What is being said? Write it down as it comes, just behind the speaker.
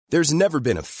There's never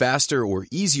been a faster or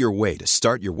easier way to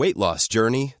start your weight loss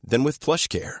journey than with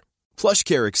PlushCare.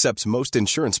 PlushCare accepts most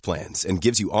insurance plans and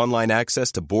gives you online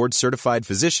access to board-certified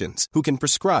physicians who can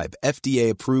prescribe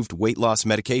FDA-approved weight loss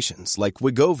medications like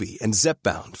Wegovy and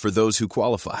Zepbound for those who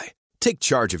qualify. Take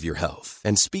charge of your health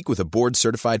and speak with a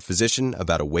board-certified physician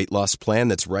about a weight loss plan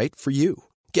that's right for you.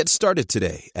 Get started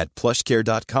today at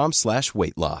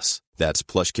plushcare.com/weight loss. That's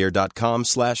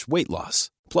plushcare.com/weight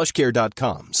loss.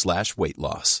 plushcare.com/weight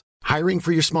loss. Hiring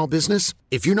for your small business?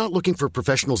 If you're not looking for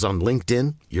professionals on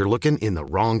LinkedIn, you're looking in the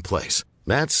wrong place.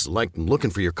 That's like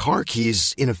looking for your car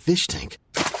keys in a fish tank.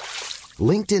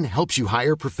 LinkedIn helps you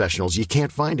hire professionals you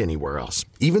can't find anywhere else,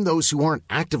 even those who aren't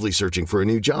actively searching for a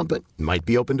new job but might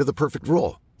be open to the perfect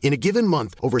role. In a given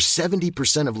month, over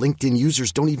 70% of LinkedIn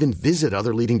users don't even visit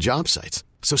other leading job sites.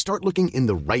 So start looking in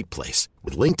the right place.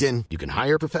 With LinkedIn, you can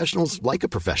hire professionals like a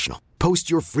professional. Post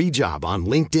your free job on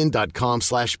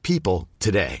linkedin.com/people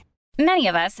today. Many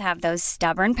of us have those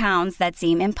stubborn pounds that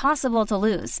seem impossible to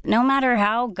lose, no matter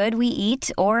how good we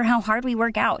eat or how hard we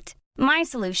work out. My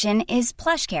solution is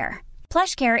PlushCare.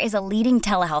 PlushCare is a leading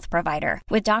telehealth provider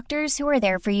with doctors who are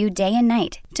there for you day and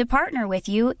night to partner with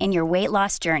you in your weight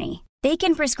loss journey. They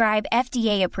can prescribe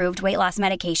FDA-approved weight loss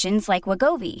medications like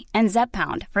Wegovy and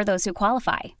Zepbound for those who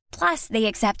qualify. Plus, they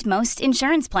accept most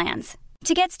insurance plans.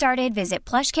 To get started, visit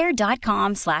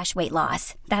plushcare.com/weight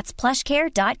loss. That's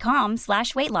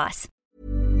plushcare.com/weight loss.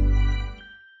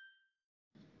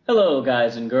 Hello,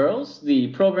 guys and girls. The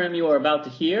program you are about to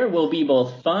hear will be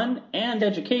both fun and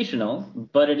educational,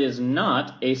 but it is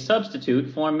not a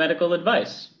substitute for medical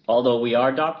advice. Although we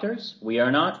are doctors, we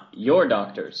are not your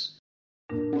doctors.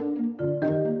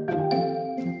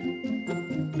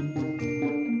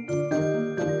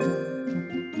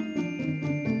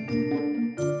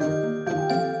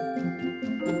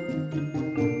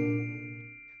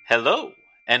 Hello,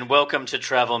 and welcome to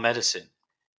Travel Medicine.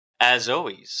 As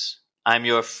always, I'm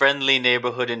your friendly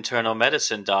neighborhood internal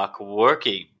medicine doc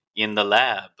working in the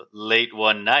lab late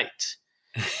one night.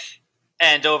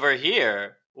 And over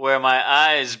here, where my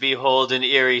eyes behold an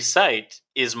eerie sight,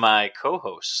 is my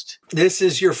co-host. This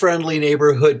is your friendly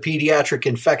neighborhood pediatric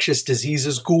infectious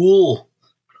diseases ghoul,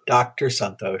 Dr.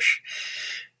 Santosh.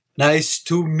 Nice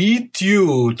to meet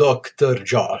you, Dr.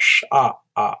 Josh.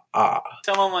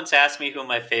 Someone once asked me who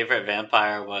my favorite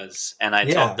vampire was, and I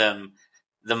told them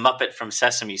the Muppet from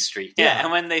Sesame Street. Yeah, and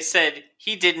when they said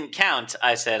he didn't count,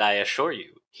 I said, I assure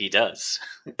you, he does.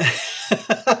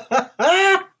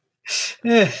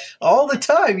 All the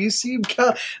time, you see him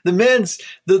count.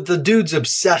 The dude's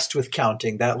obsessed with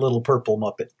counting, that little purple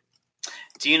Muppet.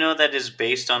 Do you know that is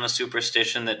based on a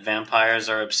superstition that vampires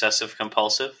are obsessive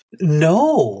compulsive?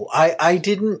 No, I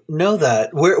didn't know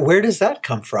that. Where does that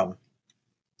come from?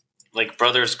 Like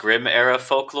Brothers Grimm era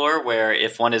folklore, where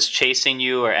if one is chasing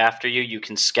you or after you, you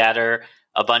can scatter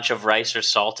a bunch of rice or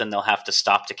salt and they'll have to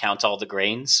stop to count all the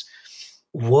grains.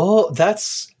 Whoa,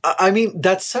 that's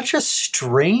such a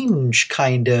strange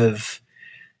kind of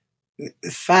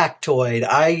factoid.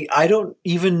 I don't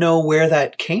even know where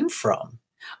that came from.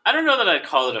 I don't know that I'd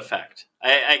call it a fact.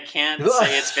 I can't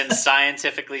say it's been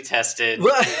scientifically tested.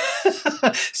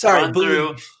 Sorry, run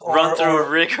through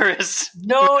rigorous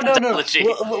no. methodology.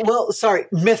 Well, sorry,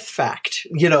 myth fact.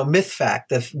 Myth fact.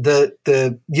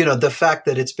 The fact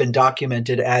that it's been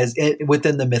documented as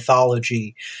within the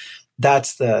mythology.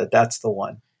 That's the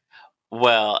one.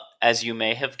 Well, as you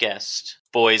may have guessed,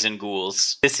 boys and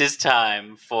ghouls, this is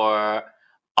time for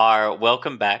our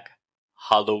welcome back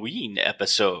Halloween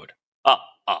episode.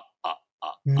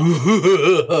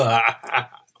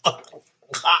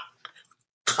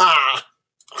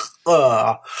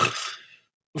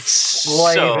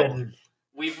 So,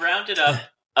 we've rounded up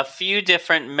a few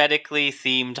different medically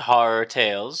themed horror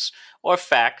tales or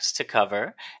facts to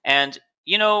cover, and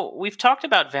we've talked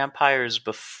about vampires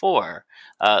before,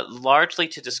 largely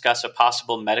to discuss a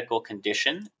possible medical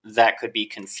condition that could be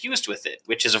confused with it,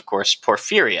 which is, of course,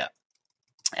 porphyria,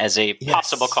 as a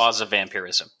possible cause of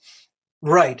vampirism.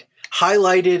 Right.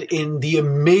 Highlighted in the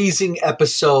amazing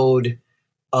episode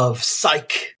of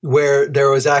Psych, where there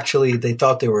was actually, they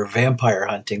thought they were vampire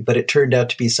hunting, but it turned out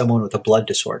to be someone with a blood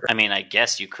disorder. I mean, I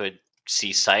guess you could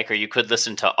see Psych, or you could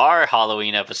listen to our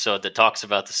Halloween episode that talks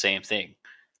about the same thing.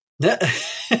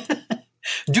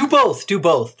 Do both.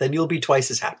 Then you'll be twice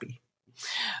as happy.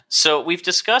 So we've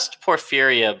discussed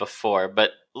porphyria before,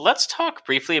 but let's talk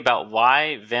briefly about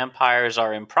why vampires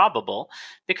are improbable,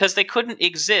 because they couldn't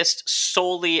exist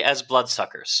solely as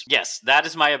bloodsuckers. Yes, that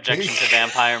is my objection to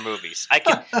vampire movies.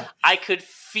 I could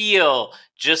feel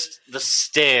just the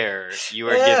stare you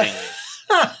are giving me.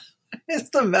 is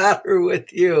the matter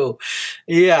with you?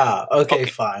 Yeah. Okay,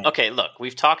 fine. Okay, look,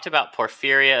 we've talked about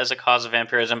porphyria as a cause of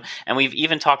vampirism, and we've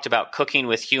even talked about cooking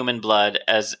with human blood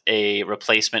as a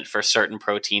replacement for certain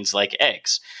proteins like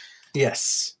eggs.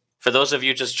 Yes. For those of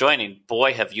you just joining,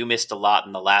 boy, have you missed a lot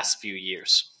in the last few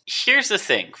years. Here's the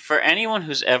thing. For anyone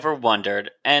who's ever wondered,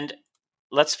 and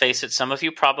let's face it, some of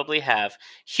you probably have,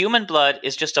 human blood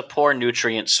is just a poor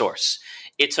nutrient source.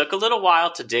 It took a little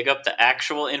while to dig up the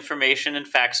actual information and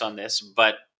facts on this,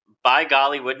 but by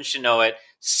golly, wouldn't you know it,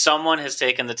 someone has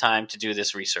taken the time to do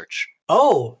this research.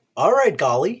 Oh, all right,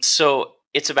 golly. So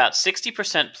it's about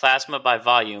 60% plasma by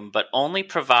volume, but only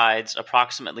provides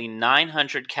approximately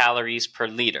 900 calories per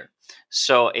liter.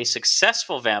 So a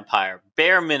successful vampire,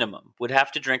 bare minimum, would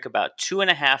have to drink about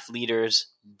 2.5 liters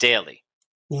daily.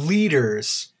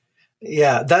 Liters.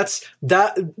 Yeah, that's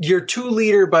that. Your 2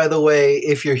 liter, by the way,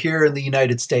 if you're here in the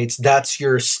United States, that's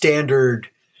your standard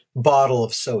bottle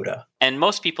of soda. And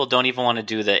most people don't even want to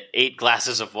do the 8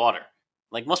 glasses of water.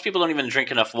 Like, most people don't even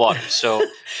drink enough water. So,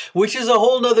 which is a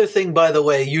whole nother thing, by the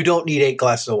way. You don't need 8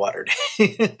 glasses of water.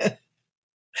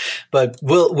 But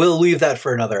we'll leave that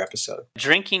for another episode.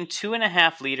 Drinking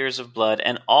 2.5 liters of blood,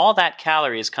 and all that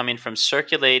calorie is coming from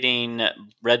circulating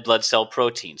red blood cell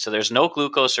protein. So there's no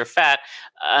glucose or fat,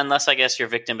 unless I guess your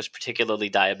victim is particularly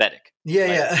diabetic.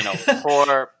 Yeah. You know,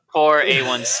 poor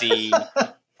A1C.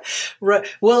 Right.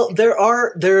 Well, there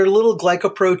are little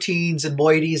glycoproteins and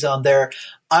moieties on there.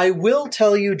 I will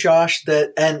tell you, Josh,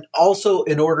 that, and also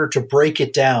in order to break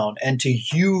it down and to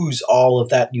use all of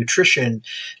that nutrition,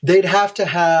 they'd have to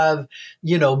have,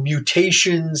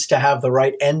 mutations to have the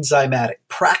right enzymatic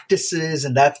practices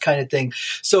and that kind of thing.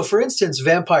 So, for instance,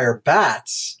 vampire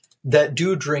bats that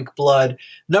do drink blood,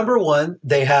 number one,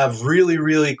 they have really,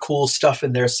 really cool stuff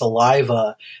in their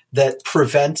saliva that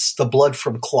prevents the blood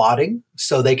from clotting,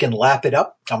 so they can lap it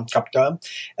up,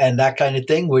 and that kind of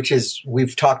thing, which is,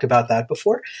 we've talked about that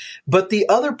before. But the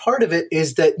other part of it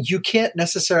is that you can't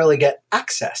necessarily get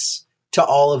access to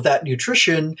all of that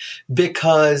nutrition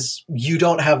because you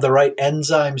don't have the right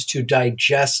enzymes to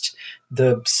digest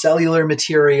the cellular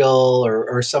material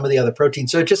or some of the other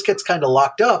proteins. So it just gets kind of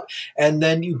locked up, and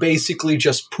then you basically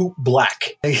just poop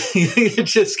black. It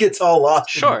just gets all lost.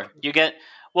 Sure.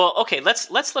 Well, okay,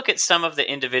 let's look at some of the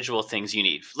individual things you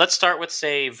need. Let's start with,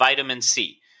 say, vitamin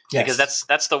C. Yes. Because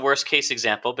that's the worst case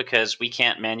example, because we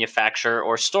can't manufacture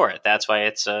or store it. That's why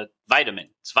it's a vitamin.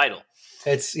 It's vital.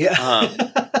 It's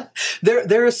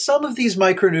there are some of these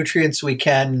micronutrients we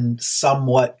can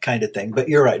somewhat kind of thing, but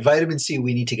you're right. Vitamin C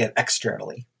we need to get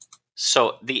externally.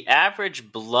 So the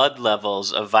average blood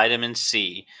levels of vitamin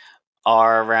C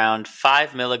are around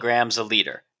 5 milligrams a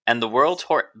liter, and the World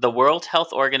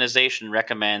Health Organization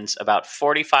recommends about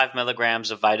 45 milligrams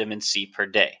of vitamin C per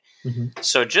day. Mm-hmm.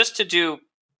 So just to do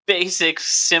basic,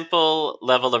 simple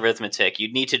level arithmetic,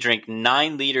 you'd need to drink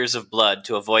 9 liters of blood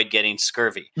to avoid getting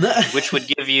scurvy, which would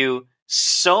give you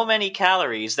so many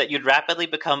calories that you'd rapidly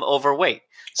become overweight.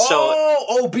 So,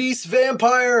 obese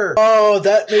vampire! Oh,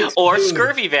 that makes or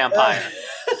scurvy vampire.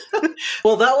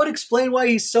 Well, that would explain why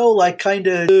he's so kind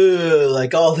of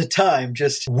all the time.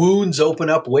 Just wounds open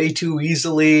up way too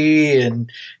easily, and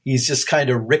he's just kind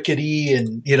of rickety,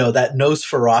 and that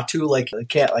Nosferatu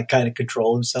can't kind of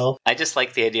control himself. I just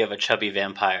like the idea of a chubby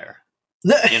vampire.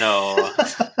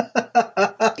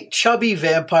 Chubby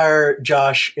vampire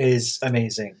Josh is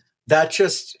amazing. That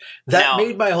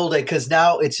made my whole day, because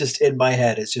now it's just in my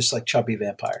head. It's just like chubby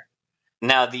vampire.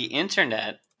 Now the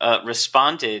internet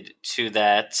responded to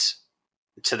that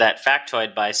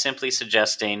factoid by simply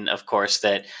suggesting, of course,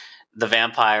 that the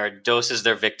vampire doses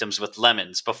their victims with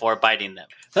lemons before biting them.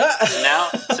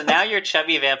 So now your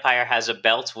chubby vampire has a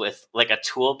belt with a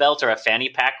tool belt or a fanny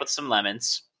pack with some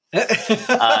lemons,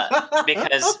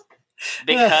 because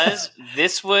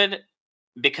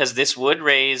this would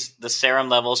raise the serum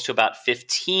levels to about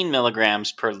 15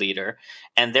 milligrams per liter,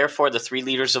 and therefore the 3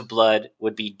 liters of blood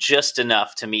would be just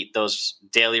enough to meet those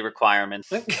daily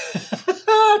requirements.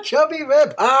 Chubby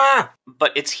vampire!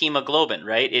 But it's hemoglobin,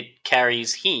 right? It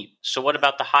carries heme. So what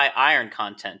about the high iron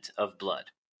content of blood?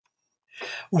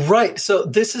 Right. So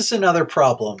this is another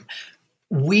problem.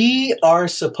 We are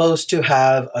supposed to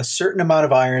have a certain amount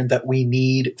of iron that we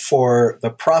need for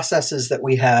the processes that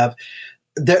we have.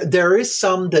 There is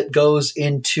some that goes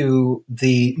into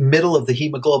the middle of the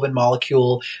hemoglobin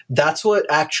molecule. That's what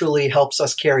actually helps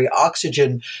us carry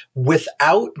oxygen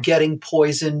without getting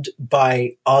poisoned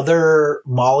by other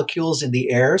molecules in the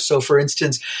air. So, for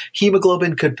instance,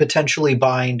 hemoglobin could potentially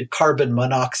bind carbon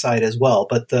monoxide as well.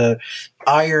 But the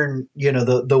iron,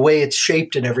 the way it's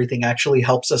shaped and everything actually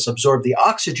helps us absorb the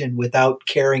oxygen without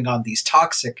carrying on these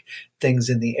toxic things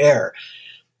in the air.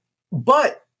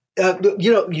 But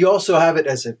you also have it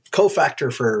as a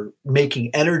cofactor for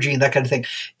making energy and that kind of thing.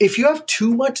 If you have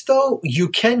too much, though, you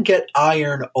can get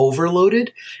iron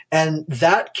overloaded, and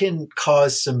that can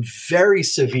cause some very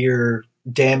severe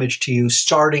damage to you,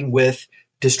 starting with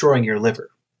destroying your liver.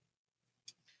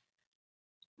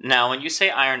 Now, when you say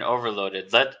iron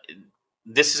overloaded,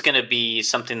 this is going to be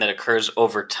something that occurs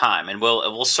over time, and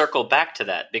we'll circle back to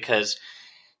that because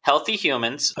healthy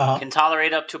humans can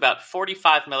tolerate up to about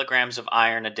 45 milligrams of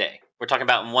iron a day. We're talking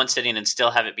about in one sitting and still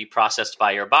have it be processed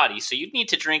by your body. So you'd need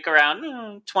to drink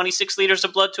around 26 liters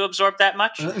of blood to absorb that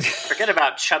much. Forget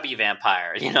about chubby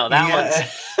vampire. One's...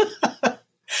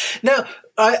 Now,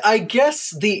 I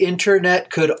guess the internet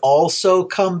could also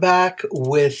come back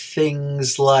with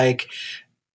things like,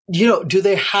 do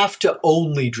they have to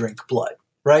only drink blood?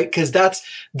 Right, because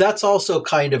that's also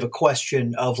kind of a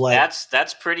question of like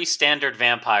that's pretty standard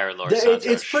vampire lore.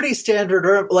 It's pretty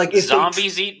standard. Like if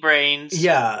zombies eat brains,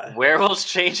 werewolves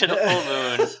change in a full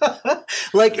moon.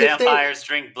 Like vampires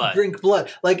drink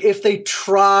blood. Like if they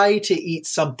try to eat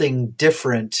something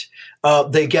different,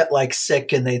 they get like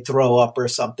sick and they throw up or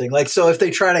something. Like so, if they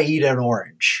try to eat an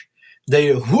orange, they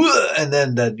and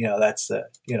then that's the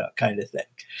kind of thing.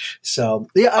 So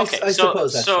I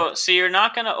suppose that's so. So you're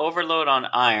not going to overload on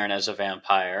iron as a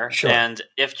vampire, sure. And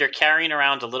if you're carrying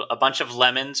around a bunch of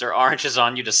lemons or oranges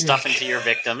on you to stuff into your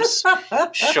victims,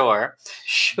 sure.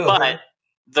 But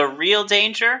the real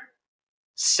danger,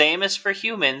 same as for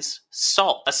humans,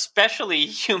 salt, especially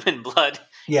human blood.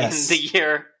 Yes.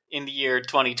 In the year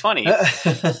 2020,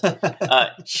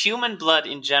 human blood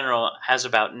in general has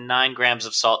about 9 grams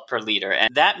of salt per liter.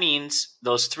 And that means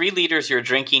those 3 liters you're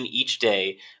drinking each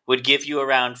day would give you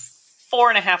around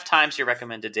 4.5 times your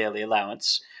recommended daily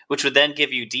allowance, which would then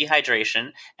give you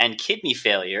dehydration and kidney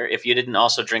failure if you didn't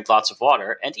also drink lots of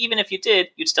water. And even if you did,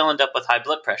 you'd still end up with high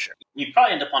blood pressure. You'd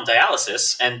probably end up on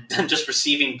dialysis and just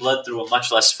receiving blood through a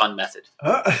much less fun method.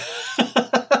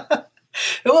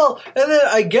 Well, and then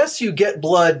I guess you get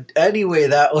blood anyway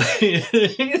that way.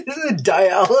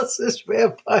 Dialysis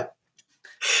vampire.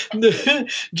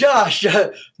 Josh,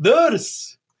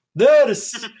 nurse,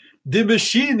 the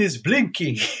machine is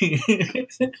blinking.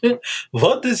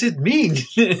 What does it mean?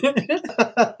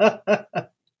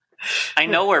 I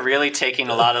know we're really taking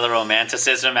a lot of the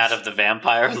romanticism out of the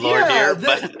vampire lore here,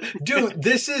 but dude,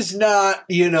 this is not,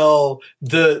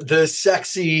 the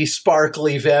sexy,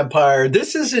 sparkly vampire.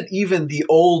 This isn't even the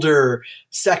older,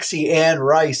 sexy Anne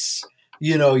Rice,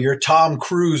 your Tom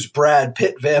Cruise, Brad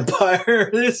Pitt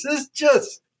vampire. This is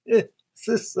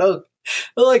so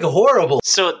like horrible.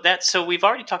 So we've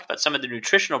already talked about some of the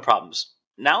nutritional problems.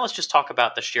 Now let's just talk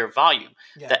about the sheer volume.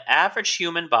 Yeah. The average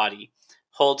human body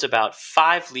holds about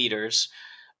 5 liters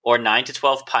or 9 to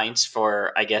 12 pints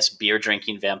for, I guess, beer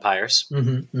drinking vampires.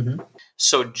 Mm-hmm, mm-hmm.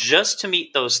 So just to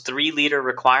meet those 3-liter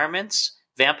requirements,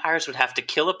 vampires would have to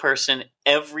kill a person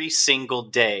every single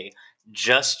day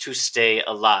just to stay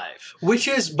alive. Which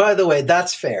is, by the way,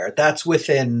 that's fair. That's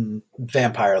within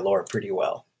vampire lore pretty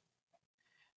well.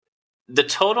 The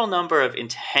total number of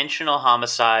intentional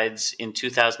homicides in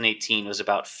 2018 was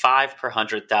about 5 per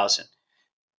 100,000.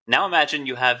 Now imagine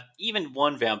you have even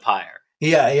one vampire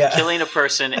killing a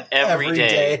person every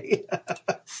day.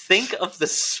 Think of the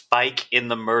spike in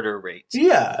the murder rate.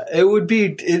 Yeah, it would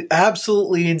be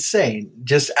absolutely insane,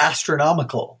 just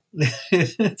astronomical.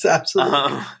 It's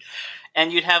absolutely.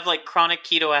 And you'd have like chronic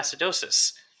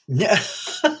ketoacidosis. Yeah,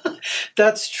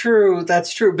 that's true.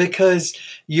 That's true because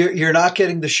you're not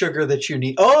getting the sugar that you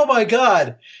need. Oh my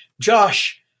God,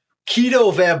 Josh,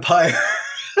 keto vampire.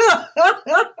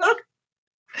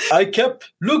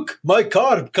 My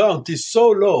carb count is so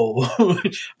low.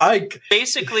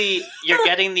 Basically, you're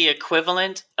getting the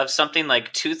equivalent of something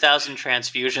like 2,000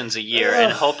 transfusions a year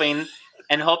and hoping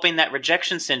that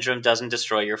rejection syndrome doesn't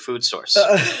destroy your food source.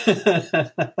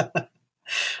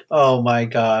 Oh my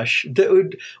gosh. Tell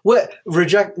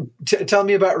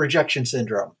me about rejection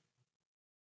syndrome.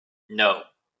 No.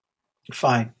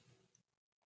 Fine.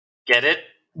 Get it?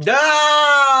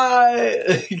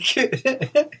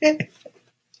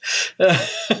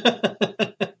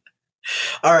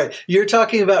 All right. You're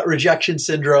talking about rejection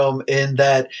syndrome in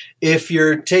that if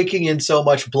you're taking in so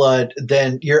much blood,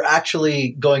 then you're actually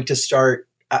going to start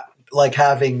like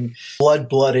having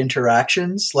blood-blood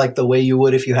interactions, like the way you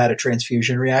would if you had a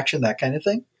transfusion reaction, that kind of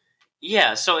thing?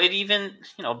 Yeah, so it even,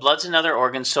 blood's another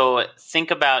organ, so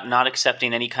think about not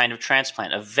accepting any kind of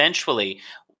transplant. Eventually,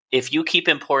 if you keep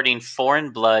importing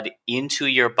foreign blood into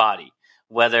your body,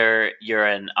 whether you're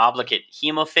an obligate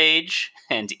hemophage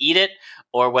and eat it,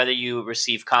 or whether you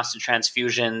receive constant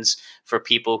transfusions for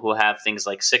people who have things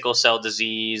like sickle cell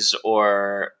disease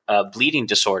or bleeding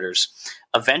disorders,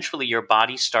 eventually your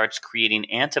body starts creating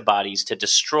antibodies to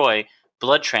destroy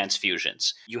blood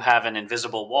transfusions. You have an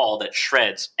invisible wall that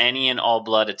shreds any and all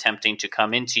blood attempting to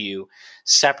come into you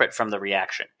separate from the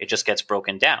reaction. It just gets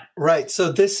broken down. Right.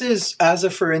 So this is, as a,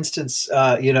 for instance,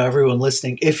 everyone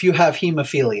listening, if you have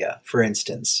hemophilia, for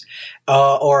instance,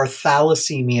 or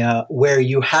thalassemia, where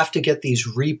you have to get these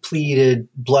repleted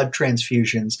blood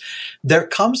transfusions, there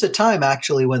comes a time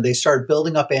actually when they start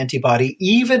building up antibody,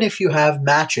 even if you have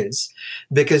matches,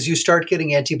 because you start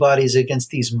getting antibodies against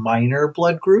these minor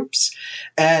blood groups.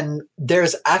 And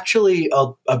there's actually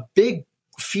a big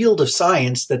field of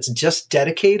science that's just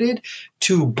dedicated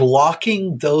to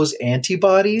blocking those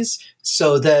antibodies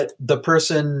so that the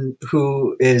person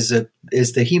who is the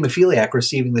hemophiliac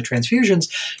receiving the transfusions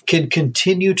can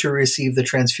continue to receive the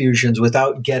transfusions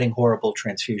without getting horrible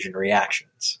transfusion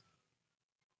reactions.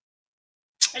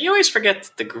 You always forget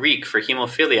that the Greek for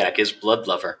hemophiliac is blood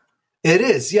lover. It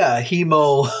is, yeah.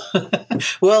 Hemo.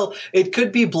 Well, it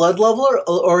could be blood lover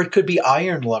or it could be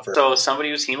iron lover. So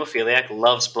somebody who's hemophiliac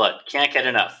loves blood, can't get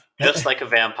enough, just like a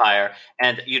vampire.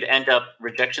 And you'd end up,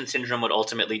 rejection syndrome would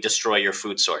ultimately destroy your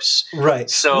food source. Right.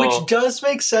 So, which does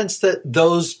make sense that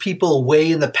those people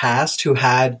way in the past who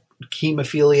had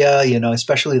hemophilia,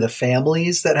 especially the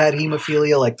families that had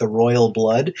hemophilia, like the royal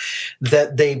blood,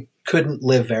 that they couldn't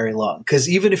live very long. Because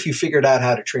even if you figured out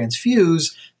how to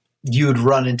transfuse, you'd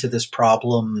run into this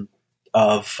problem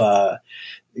of,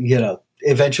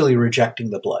 eventually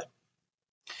rejecting the blood.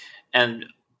 And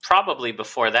probably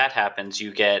before that happens,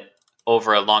 you get,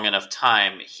 over a long enough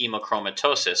time,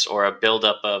 hemochromatosis, or a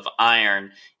buildup of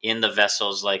iron in the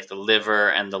vessels like the liver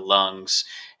and the lungs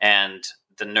and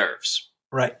the nerves.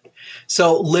 Right.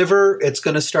 So liver, it's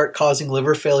going to start causing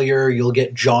liver failure. You'll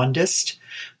get jaundiced.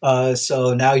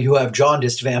 So now you have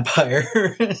jaundiced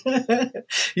vampire.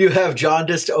 You have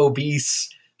jaundiced, obese,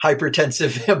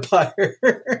 hypertensive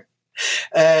vampire.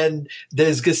 And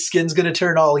the skin's going to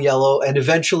turn all yellow. And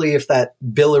eventually, if that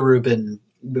bilirubin,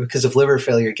 because of liver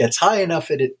failure, gets high enough,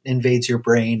 it invades your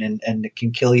brain and it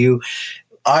can kill you.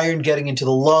 Iron getting into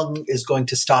the lung is going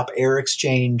to stop air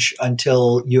exchange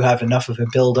until you have enough of a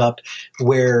buildup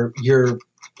where your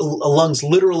lungs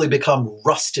literally become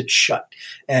rusted shut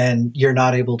and you're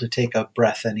not able to take a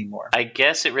breath anymore. I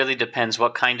guess it really depends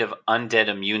what kind of undead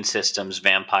immune systems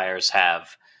vampires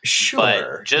have. Sure.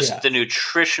 But just the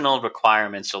nutritional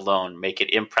requirements alone make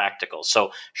it impractical.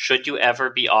 So should you ever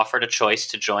be offered a choice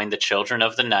to join the Children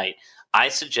of the Night, I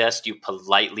suggest you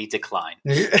politely decline.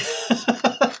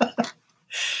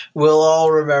 We'll all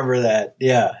remember that.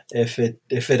 Yeah. If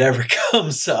it ever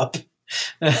comes up.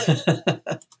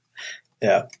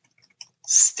 Yeah.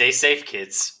 Stay safe,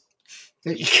 kids.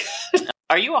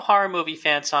 Are you a horror movie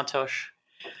fan, Santosh?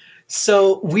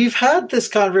 So we've had this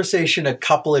conversation a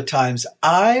couple of times.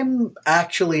 I'm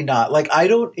actually not. Like, I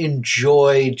don't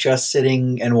enjoy just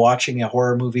sitting and watching a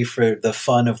horror movie for the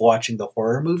fun of watching the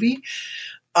horror movie.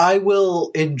 I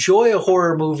will enjoy a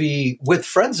horror movie with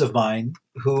friends of mine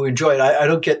who enjoy it. I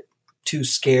don't get too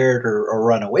scared or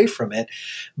run away from it,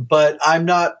 but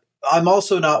I'm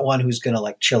also not one who's going to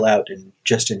like chill out and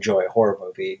just enjoy a horror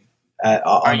movie.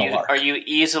 Are you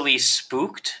easily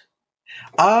spooked?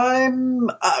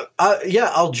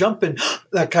 I'll jump in,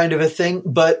 that kind of a thing,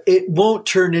 but it won't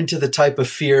turn into the type of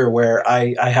fear where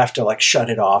I have to like shut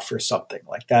it off or something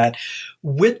like that.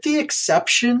 With the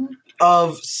exception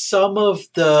of some of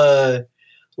the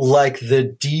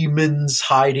demons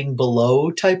hiding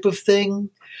below type of thing.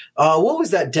 What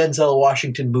was that Denzel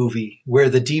Washington movie where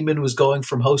the demon was going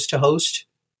from host to host?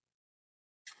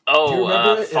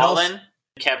 Oh, Fallen?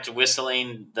 Kept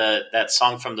whistling that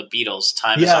song from the Beatles,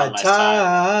 Time is on my side.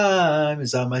 Time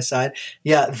is on my side.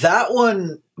 Yeah, that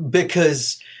one,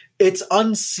 because it's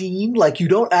unseen, like you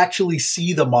don't actually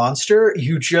see the monster,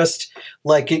 you just,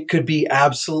 like, it could be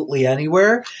absolutely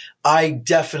anywhere. I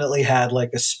definitely had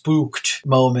like a spooked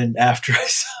moment after I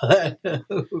saw that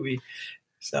movie.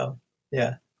 So,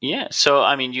 yeah. Yeah, so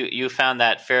I mean, you found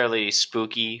that fairly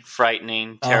spooky,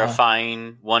 frightening,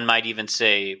 terrifying. One might even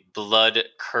say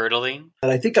blood-curdling.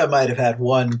 And I think I might have had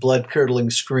one blood-curdling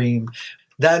scream.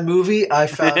 That movie, I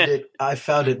found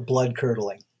it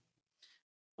blood-curdling.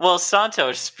 Well,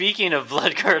 Santosh, speaking of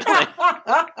blood-curdling,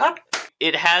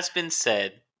 it has been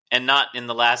said, and not in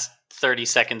the last 30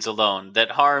 seconds alone,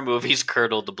 that horror movies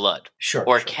curdle the blood. Sure.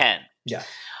 Can. Yeah.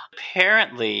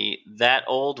 Apparently, that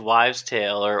old wives'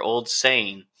 tale or old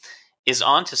saying is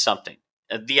onto something.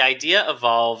 The idea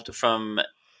evolved from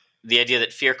the idea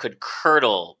that fear could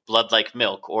curdle blood like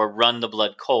milk or run the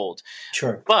blood cold.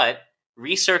 Sure. But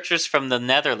researchers from the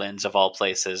Netherlands, of all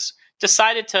places,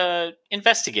 decided to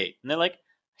investigate. And they're like,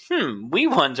 we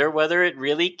wonder whether it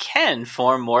really can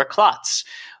form more clots,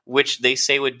 which they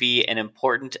say would be an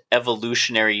important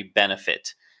evolutionary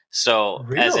benefit. So,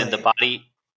 as in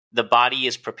the body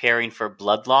is preparing for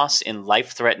blood loss in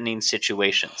life-threatening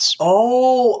situations.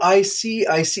 Oh, I see.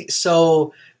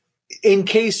 So in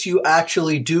case you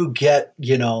actually do get,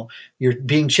 you're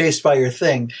being chased by your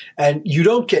thing and you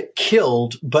don't get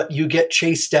killed, but you get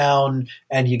chased down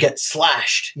and you get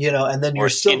slashed, and then you're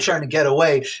still trying to get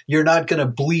away. You're not going to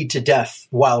bleed to death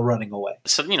while running away.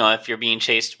 So, if you're being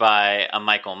chased by a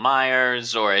Michael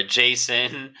Myers or a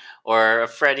Jason or a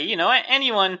Freddy,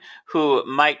 anyone who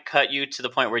might cut you to the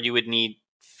point where you would need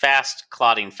fast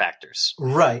clotting factors.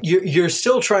 Right. You're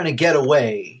still trying to get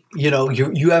away.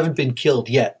 You haven't been killed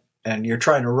yet. And you're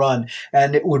trying to run,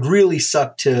 and it would really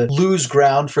suck to lose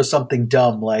ground for something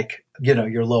dumb like,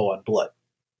 you're low on blood.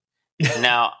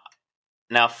 Now,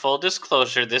 full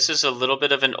disclosure, this is a little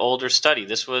bit of an older study.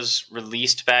 This was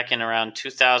released back in around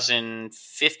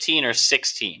 2015 or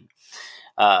 16.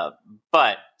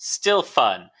 But still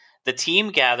fun. The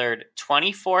team gathered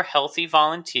 24 healthy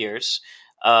volunteers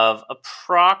of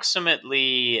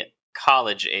approximately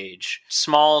college age,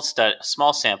 small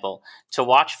sample, to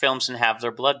watch films and have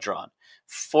their blood drawn.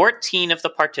 14 of the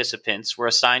participants were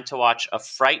assigned to watch a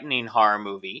frightening horror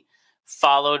movie,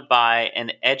 followed by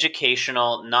an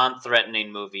educational,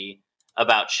 non-threatening movie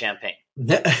about champagne.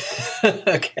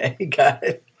 Okay, got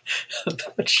it.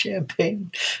 About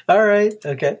champagne. All right,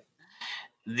 okay.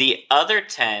 The other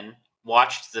 10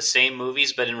 watched the same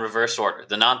movies, but in reverse order.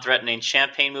 The non-threatening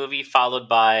champagne movie, followed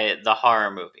by the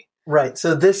horror movie. Right.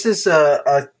 So this is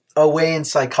a way in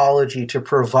psychology to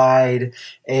provide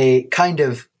a kind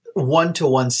of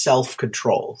one-to-one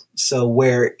self-control. So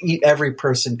where every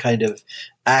person kind of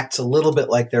acts a little bit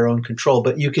like their own control,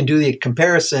 but you can do the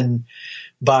comparison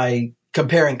by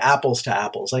comparing apples to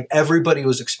apples. Like everybody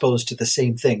was exposed to the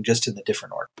same thing, just in the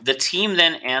different order. The team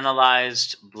then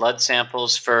analyzed blood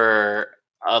samples for,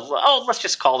 let's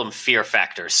just call them fear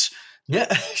factors.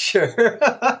 Yeah, sure.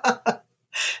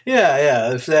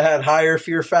 Yeah. If they had higher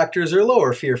fear factors or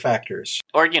lower fear factors.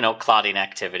 Or, clotting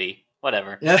activity.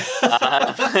 Whatever.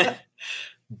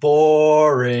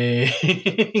 Boring.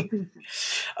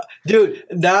 Dude,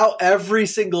 now every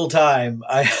single time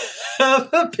I have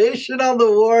a patient on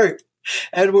the ward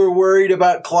and we're worried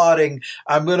about clotting,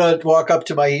 I'm going to walk up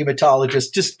to my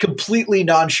hematologist just completely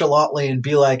nonchalantly and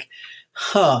be like,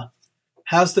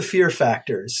 how's the fear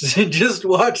factors? And just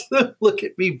watch them look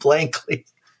at me blankly.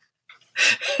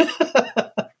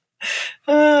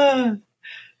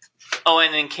 Oh,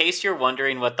 and in case you're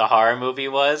wondering what the horror movie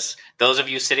was, those of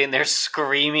you sitting there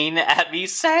screaming at me,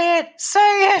 say it!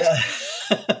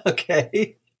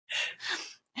 Okay.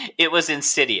 It was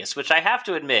Insidious, which I have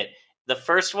to admit, the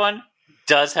first one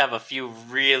does have a few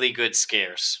really good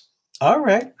scares. All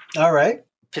right.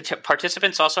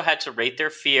 Participants also had to rate their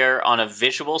fear on a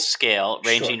visual scale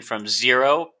ranging from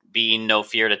 0, being no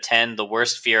fear, to 10, the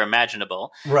worst fear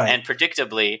imaginable. Right. And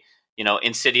predictably,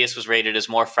 Insidious was rated as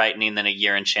more frightening than A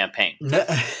Year in Champagne.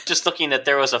 Just looking at,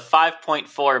 there was a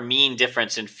 5.4 mean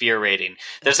difference in fear rating.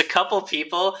 There's a couple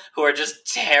people who are just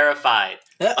terrified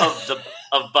of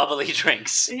bubbly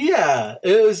drinks. Yeah,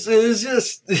 it was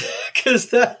just because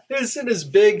that isn't as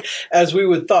big as we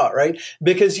would thought, right?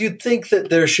 Because you'd think that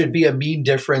there should be a mean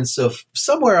difference of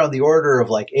somewhere on the order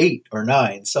of like 8 or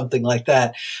 9, something like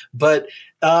that. But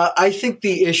I think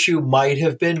the issue might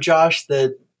have been, Josh,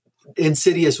 that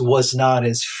Insidious was not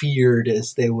as feared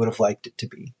as they would have liked it to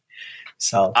be.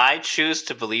 So I choose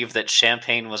to believe that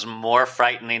champagne was more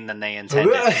frightening than they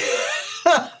intended.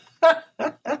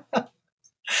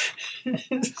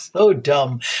 So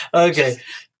dumb. Okay. Just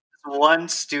one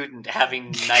student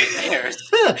having nightmares.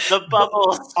 The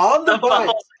bubbles. On the buy.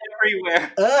 Bubbles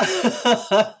everywhere.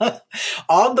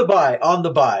 On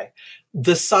the buy.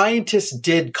 The scientists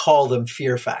did call them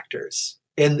fear factors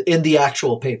in the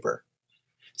actual paper.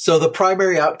 So the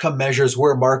primary outcome measures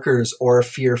were markers or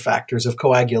fear factors of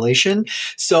coagulation.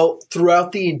 So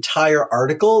throughout the entire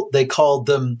article, they called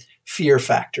them fear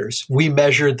factors. We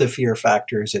measured the fear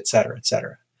factors, et cetera, et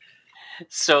cetera.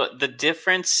 So the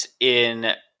difference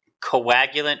in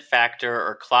coagulant factor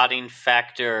or clotting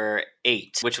factor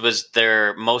 8, which was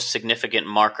their most significant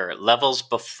marker, levels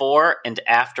before and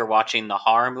after watching the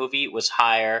horror movie was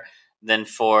higher than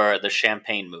for the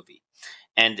champagne movie.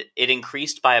 And it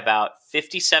increased by about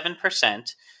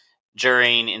 57%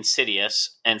 during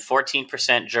Insidious and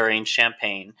 14% during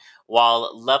Champagne,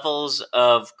 while levels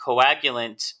of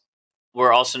coagulant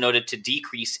were also noted to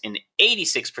decrease in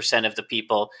 86% of the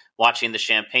people watching the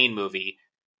Champagne movie,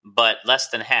 but less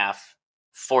than half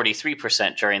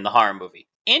 43% during the horror movie.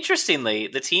 Interestingly,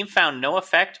 the team found no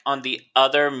effect on the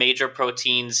other major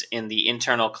proteins in the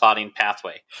internal clotting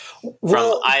pathway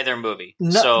from either movie.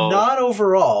 Not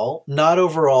overall,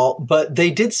 but they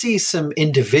did see some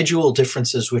individual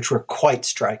differences which were quite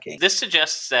striking. This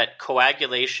suggests that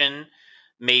coagulation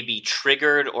may be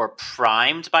triggered or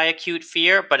primed by acute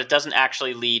fear, but it doesn't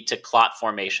actually lead to clot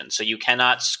formation. So you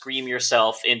cannot scream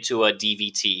yourself into a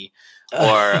DVT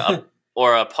or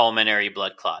a pulmonary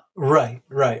blood clot. Right.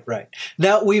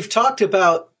 Now, we've talked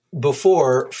about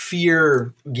before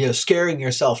fear, scaring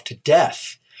yourself to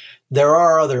death. There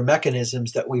are other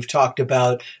mechanisms that we've talked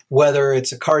about, whether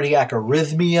it's a cardiac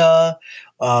arrhythmia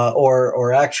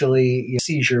or actually a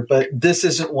seizure, but this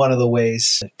isn't one of the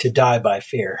ways to die by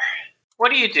fear. What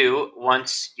do you do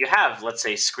once you have, let's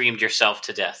say, screamed yourself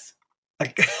to death?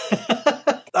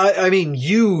 I mean,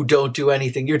 you don't do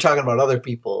anything. You're talking about other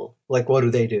people. Like, what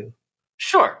do they do?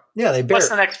 Sure. Yeah, they bury. What's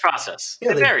the next process?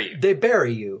 Yeah, they bury you. They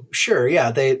bury you. Sure.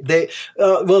 Yeah.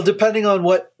 Well, depending on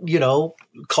what,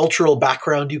 cultural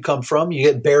background you come from, you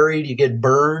get buried, you get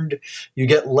burned, you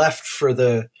get left for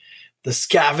the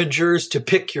scavengers to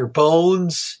pick your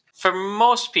bones. For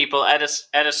most people, at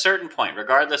a certain point,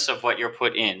 regardless of what you're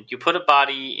put in, you put a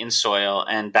body in soil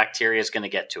and bacteria is going to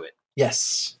get to it.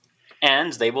 Yes.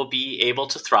 And they will be able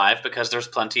to thrive because there's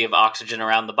plenty of oxygen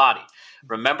around the body.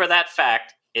 Remember that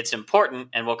fact. It's important,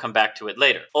 and we'll come back to it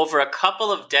later. Over a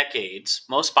couple of decades,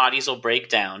 most bodies will break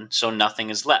down, so nothing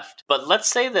is left. But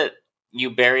let's say that you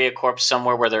bury a corpse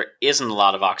somewhere where there isn't a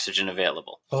lot of oxygen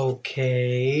available.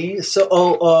 Okay.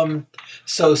 So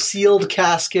sealed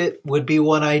casket would be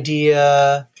one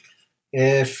idea.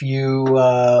 If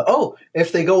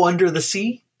if they go under the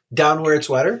sea, down where it's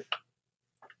wetter.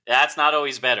 That's not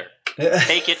always better.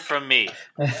 Take it from me.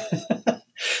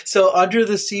 So under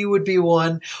the sea would be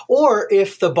one, or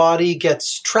if the body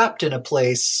gets trapped in a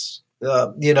place,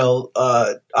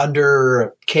 under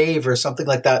a cave or something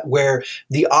like that, where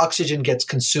the oxygen gets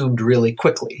consumed really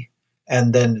quickly,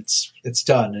 and then it's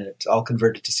done and it's all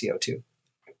converted to CO2.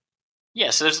 Yeah,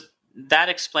 so that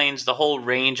explains the whole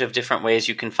range of different ways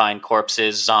you can find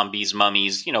corpses, zombies,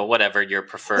 mummies, whatever your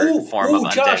preferred form of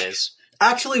undead Josh, is.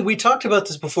 Actually, we talked about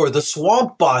this before. The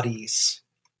swamp bodies.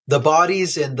 The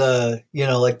bodies in the,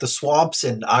 like the swamps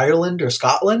in Ireland or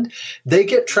Scotland, they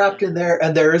get trapped in there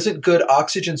and there isn't good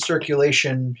oxygen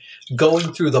circulation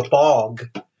going through the bog.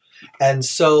 And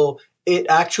so it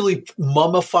actually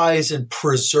mummifies and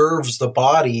preserves the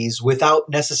bodies without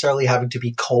necessarily having to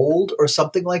be cold or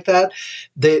something like that.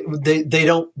 They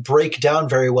don't break down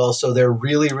very well, so they're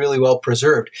really, really well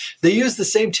preserved. They use the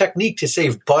same technique to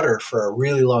save butter for a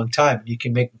really long time. You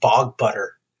can make bog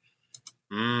butter.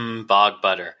 Bog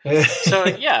butter. So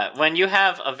yeah, when you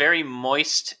have a very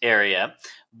moist area,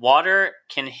 water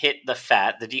can hit the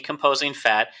fat, the decomposing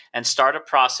fat, and start a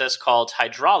process called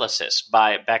hydrolysis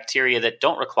by bacteria that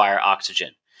don't require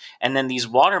oxygen. And then these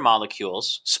water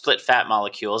molecules split fat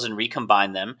molecules and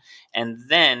recombine them. And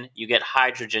then you get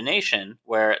hydrogenation,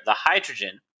 where the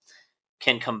hydrogen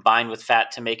can combine with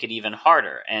fat to make it even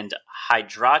harder. And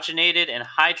hydrogenated and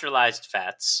hydrolyzed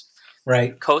fats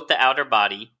coat the outer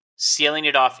body, sealing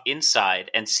it off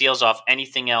inside, and seals off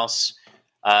anything else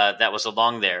that was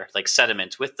along there, like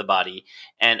sediment with the body,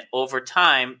 and over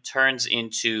time turns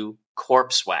into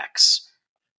corpse wax,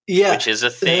 which is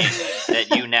a thing that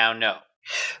you now know.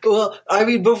 Well, I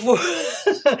mean, before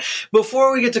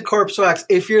we get to corpse wax,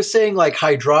 if you're saying like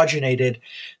hydrogenated,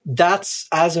 that's,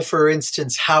 as a for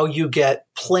instance, how you get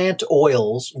plant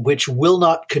oils, which will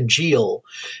not congeal,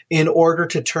 in order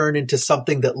to turn into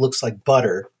something that looks like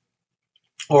butter.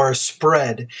 Or a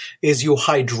spread, is you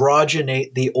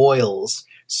hydrogenate the oils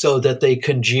so that they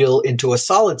congeal into a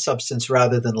solid substance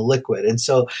rather than a liquid. And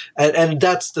so, and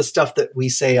that's the stuff that we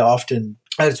say often,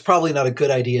 and it's probably not a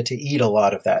good idea to eat a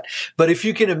lot of that. But if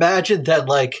you can imagine that,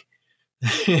 like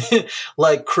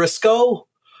Crisco,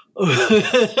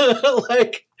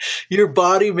 like your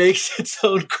body makes its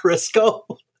own Crisco.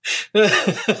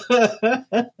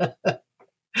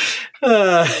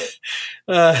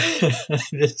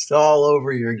 Just all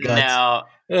over your guts. Now,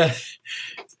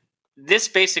 this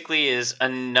basically is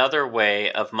another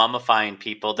way of mummifying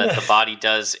people that the body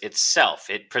does itself.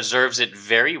 It preserves it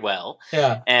very well.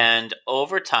 Yeah. And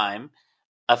over time,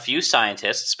 a few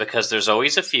scientists, because there's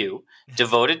always a few,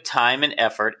 devoted time and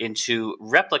effort into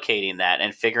replicating that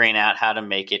and figuring out how to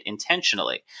make it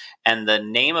intentionally. And the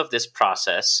name of this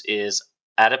process is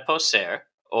adipocere,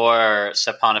 or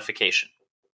saponification.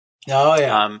 Oh,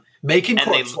 yeah. Making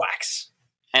corpse wax.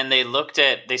 And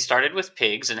they started with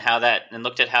pigs and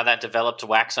looked at how that developed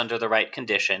wax under the right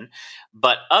condition,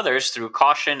 but others threw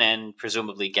caution and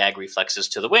presumably gag reflexes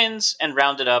to the winds and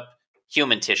rounded up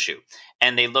human tissue.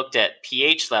 And they looked at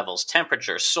pH levels,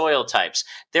 temperature, soil types.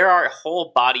 There are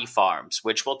whole body farms,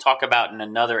 which we'll talk about in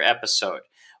another episode,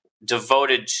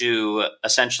 devoted to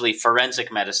essentially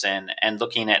forensic medicine and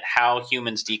looking at how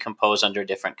humans decompose under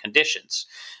different conditions.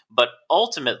 But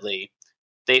ultimately,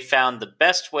 they found the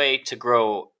best way to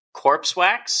grow corpse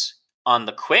wax on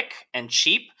the quick and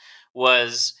cheap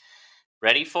was,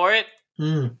 ready for it?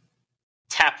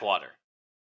 Tap water.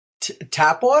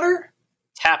 Tap water?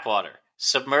 Tap water.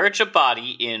 Submerge a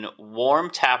body in warm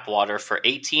tap water for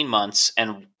 18 months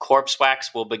and corpse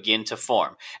wax will begin to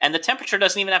form. And the temperature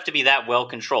doesn't even have to be that well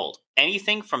controlled.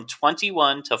 Anything from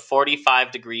 21 to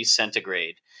 45 degrees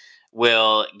centigrade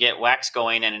will get wax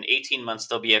going, and in 18 months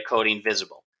there'll be a coating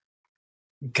visible.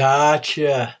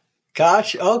 Gotcha.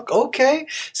 Oh, okay.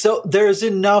 So there's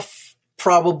enough,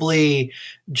 probably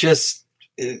just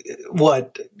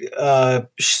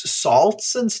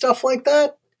salts and stuff like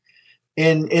that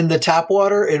in the tap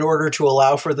water in order to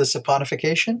allow for the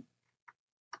saponification?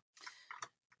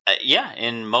 Yeah,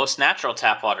 in most natural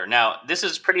tap water. Now, this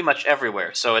is pretty much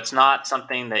everywhere, so it's not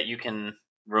something that you can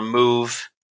remove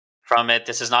from it.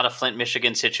 This is not a Flint,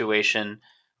 Michigan situation.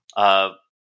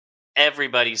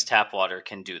 Everybody's tap water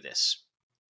can do this.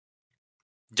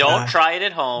 Don't try it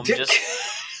at home. Just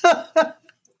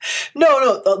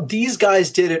No. These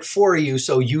guys did it for you,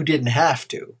 so you didn't have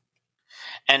to.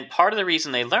 And part of the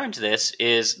reason they learned this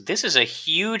is a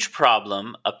huge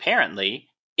problem, apparently,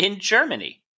 in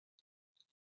Germany.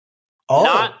 Oh,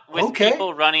 not with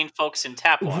people running folks in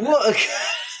tap water.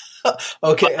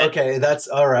 Okay, that's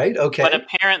all right. Okay. But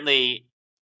apparently,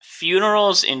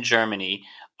 funerals in Germany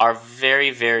are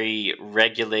very, very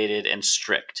regulated and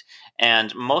strict.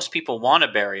 And most people want a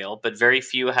burial, but very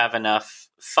few have enough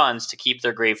funds to keep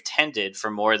their grave tended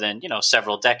for more than,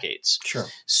 several decades. Sure.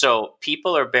 So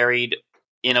people are buried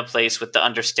in a place with the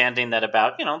understanding that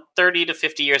about, 30 to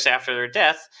 50 years after their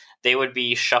death, they would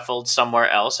be shuffled somewhere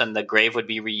else and the grave would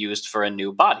be reused for a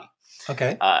new body.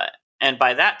 Okay. And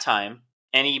by that time,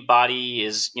 any body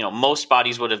most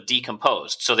bodies would have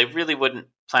decomposed. So they really wouldn't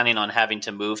planning on having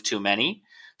to move too many.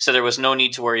 So there was no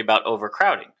need to worry about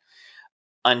overcrowding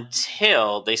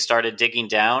until they started digging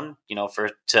down,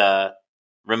 to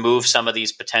remove some of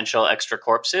these potential extra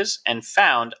corpses, and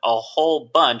found a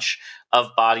whole bunch of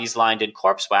bodies lined in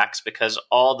corpse wax because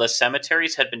all the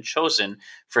cemeteries had been chosen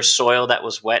for soil that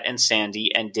was wet and sandy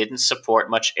and didn't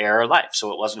support much air or life.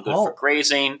 So it wasn't good for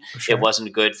grazing. Sure. It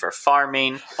wasn't good for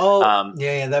farming.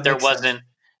 That there makes wasn't. sense.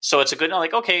 So it's a good,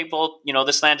 okay, well,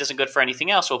 this land isn't good for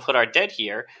anything else. We'll put our dead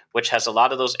here, which has a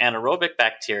lot of those anaerobic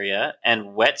bacteria,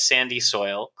 and wet, sandy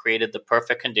soil created the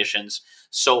perfect conditions.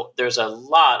 So there's a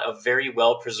lot of very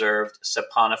well-preserved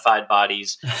saponified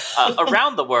bodies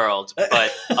around the world,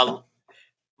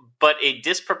 but a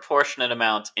disproportionate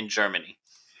amount in Germany.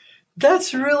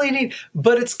 That's really neat.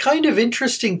 But it's kind of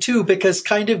interesting, too, because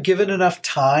kind of given enough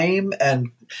time and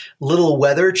little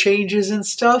weather changes and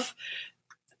stuff,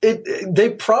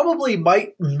 they probably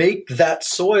might make that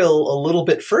soil a little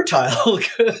bit fertile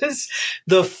because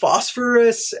the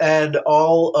phosphorus and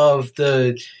all of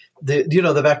the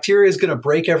bacteria is going to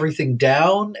break everything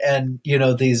down, and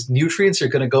these nutrients are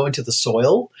going to go into the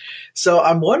soil. So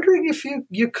I'm wondering if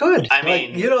you could,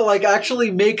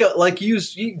 actually make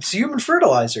use human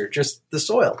fertilizer, just the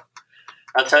soil.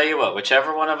 I'll tell you what,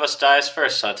 whichever one of us dies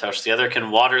first, Satosh, the other can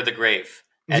water the grave,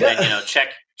 and then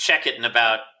check it in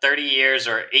about 30 years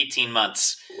or 18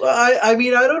 months. Well, I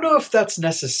don't know if that's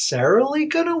necessarily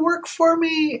going to work for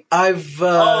me.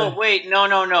 Oh, wait,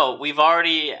 no. We've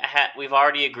already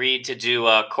agreed to do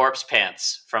corpse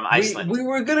pants from Iceland. We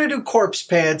were going to do corpse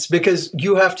pants because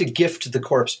you have to gift the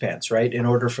corpse pants, right, in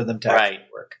order for them to actually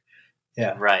work.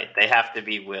 Yeah. Right. They have to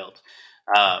be willed.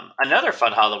 Another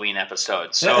fun Halloween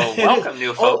episode. So welcome,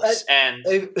 new folks, and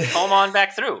come on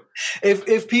back through.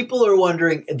 If people are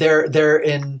wondering, they're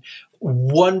in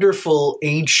wonderful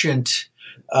ancient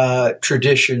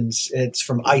traditions. It's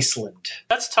from Iceland.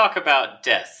 Let's talk about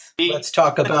death. Let's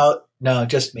talk about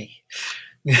just me.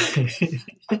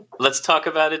 Let's talk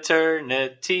about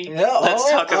eternity.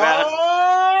 Let's talk about.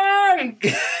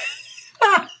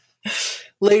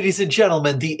 Ladies and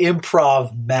gentlemen, the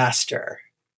improv master.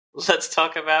 Let's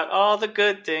talk about all the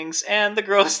good things and the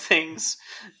gross things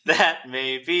that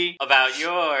may be about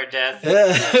your death.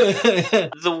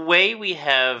 The way we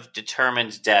have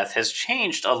determined death has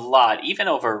changed a lot, even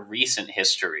over recent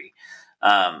history.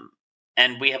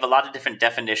 And we have a lot of different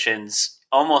definitions,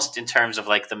 almost in terms of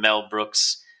like the Mel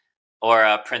Brooks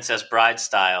or Princess Bride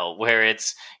style, where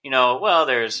it's, well,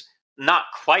 there's not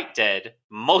quite dead,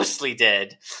 mostly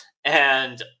dead,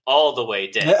 and all the way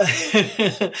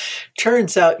dead.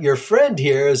 Turns out your friend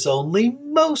here is only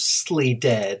mostly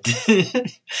dead.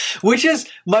 Which is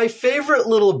my favorite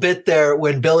little bit there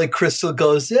when Billy Crystal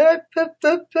goes,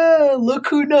 look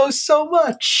who knows so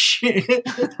much.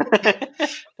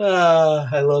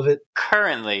 I love it.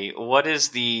 Currently, what is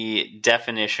the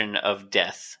definition of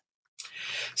death?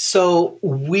 So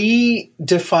we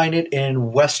define it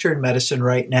in Western medicine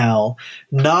right now,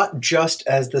 not just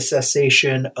as the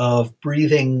cessation of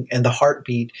breathing and the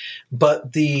heartbeat,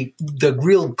 but the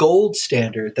real gold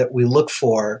standard that we look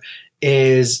for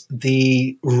is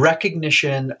the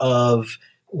recognition of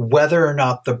whether or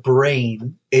not the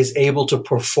brain is able to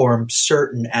perform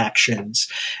certain actions.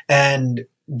 And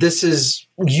this is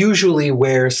usually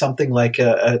where something like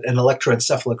an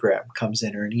electroencephalogram comes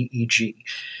in, or an EEG.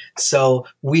 So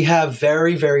we have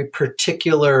very, very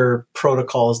particular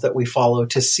protocols that we follow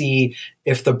to see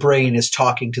if the brain is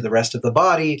talking to the rest of the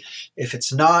body. If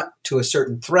it's not to a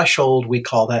certain threshold, we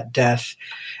call that death.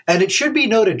 And it should be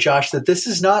noted, Josh, that this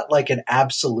is not like an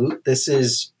absolute. This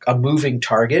is a moving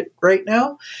target right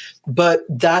now. But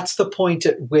that's the point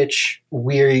at which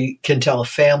we can tell a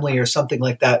family or something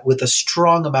like that with a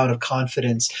strong amount of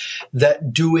confidence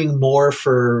that doing more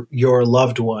for your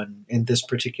loved one in this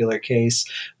particular case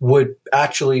would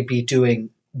actually be doing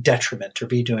detriment or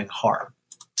be doing harm.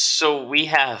 So we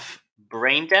have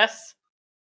brain death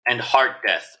and heart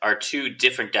death are two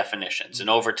different definitions. And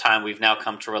over time, we've now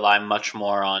come to rely much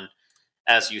more on,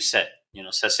 as you said,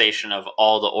 cessation of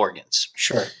all the organs.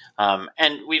 Sure.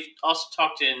 And we've also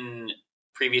talked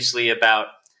previously about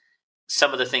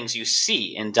some of the things you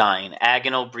see in dying.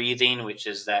 Agonal breathing, which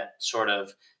is that sort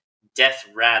of death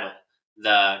rattle,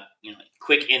 the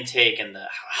quick intake and the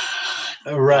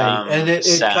right, and it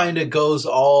kind of goes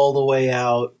all the way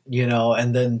out,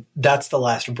 and then that's the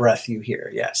last breath you hear.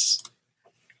 Yes.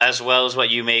 As well as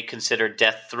what you may consider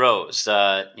death throes,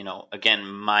 again,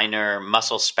 minor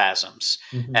muscle spasms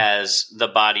as the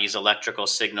body's electrical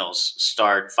signals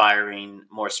start firing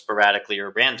more sporadically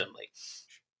or randomly.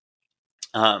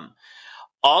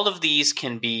 All of these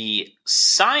can be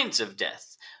signs of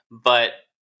death, but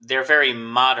they're very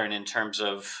modern in terms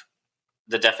of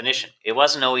the definition. It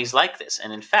wasn't always like this.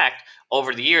 And in fact,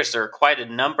 over the years, there are quite a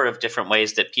number of different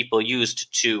ways that people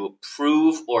used to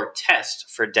prove or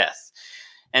test for death.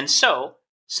 And so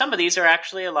some of these are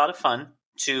actually a lot of fun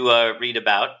to read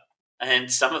about,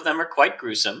 and some of them are quite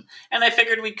gruesome. And I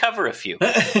figured we'd cover a few.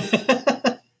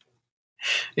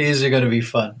 These are going to be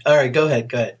fun. All right, go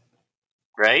ahead.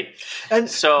 Right? And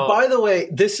so, by the way,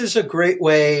 this is a great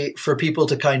way for people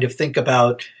to kind of think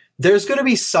about, there's going to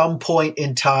be some point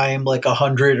in time, like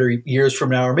 100 or years from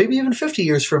now, or maybe even 50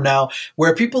 years from now,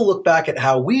 where people look back at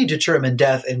how we determine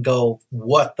death and go,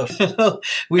 what the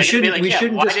we shouldn't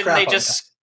just crap on that.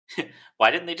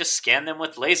 Why didn't they just scan them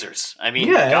with lasers? I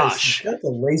mean, gosh. Got the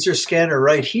laser scanner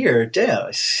right here.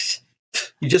 Damn.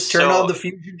 You just turn on the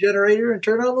fusion generator and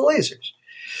turn on the lasers.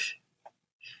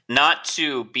 Not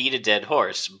to beat a dead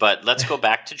horse, but let's go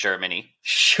back to Germany.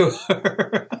 Sure.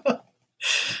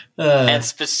 And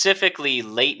specifically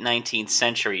late 19th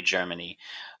century Germany,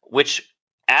 which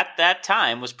at that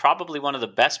time was probably one of the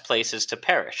best places to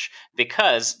perish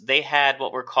because they had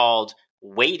what were called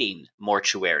waiting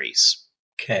mortuaries.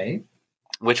 Okay.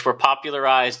 Which were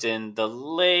popularized in the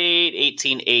late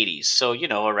 1880s. So,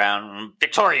 around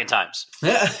Victorian times.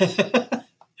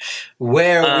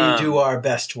 Where we do our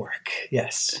best work.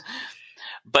 Yes.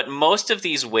 But most of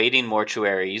these waiting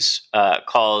mortuaries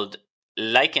called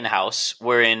Leichenhaus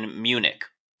were in Munich.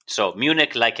 So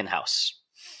Munich Leichenhaus.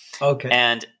 Okay.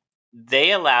 And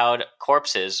they allowed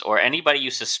corpses or anybody you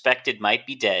suspected might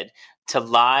be dead to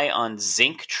lie on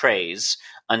zinc trays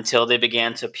until they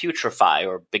began to putrefy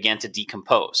or began to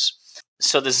decompose.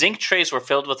 So the zinc trays were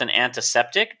filled with an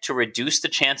antiseptic to reduce the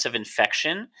chance of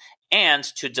infection and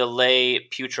to delay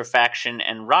putrefaction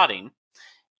and rotting.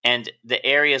 And the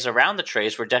areas around the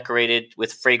trays were decorated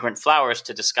with fragrant flowers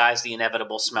to disguise the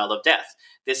inevitable smell of death.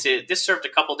 This served a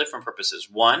couple different purposes.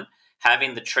 One,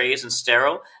 having the trays and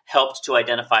sterile helped to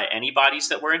identify any bodies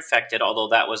that were infected, although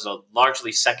that was a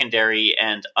largely secondary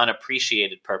and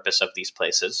unappreciated purpose of these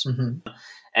places. Mm-hmm.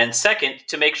 And second,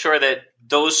 to make sure that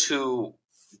those who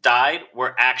died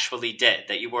were actually dead,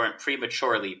 that you weren't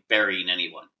prematurely burying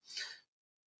anyone.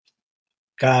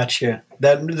 Gotcha.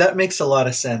 That makes a lot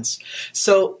of sense.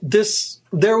 So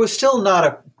there was still not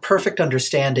a perfect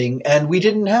understanding, and we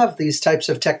didn't have these types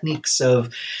of techniques of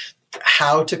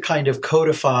how to kind of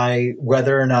codify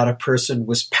whether or not a person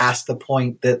was past the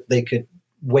point that they could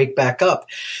wake back up.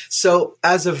 So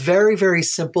as a very, very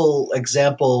simple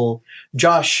example,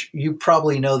 Josh, you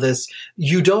probably know this.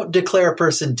 You don't declare a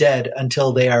person dead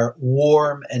until they are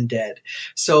warm and dead.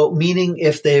 So meaning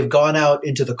if they've gone out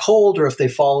into the cold or if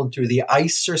they've fallen through the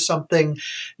ice or something,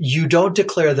 you don't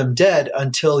declare them dead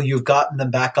until you've gotten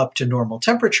them back up to normal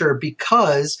temperature,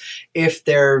 because if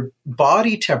their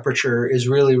body temperature is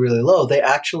really, really low, they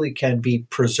actually can be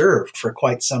preserved for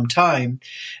quite some time.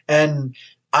 And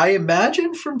I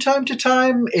imagine from time to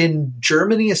time in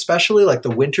Germany, especially, like the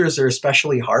winters are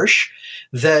especially harsh,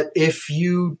 that if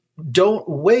you don't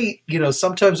wait,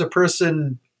 sometimes a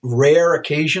person, rare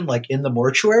occasion, like in the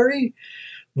mortuary,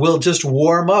 will just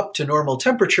warm up to normal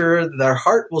temperature. Their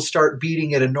heart will start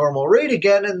beating at a normal rate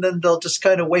again, and then they'll just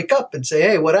kind of wake up and say,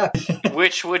 hey, what happened?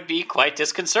 Which would be quite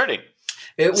disconcerting.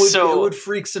 It would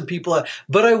freak some people out.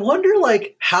 But I wonder,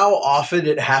 how often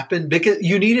it happened, because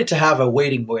you needed to have a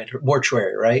waiting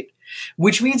mortuary, right?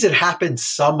 Which means it happened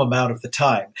some amount of the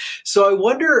time. So I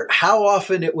wonder how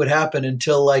often it would happen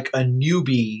until, a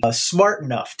newbie smart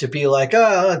enough to be like,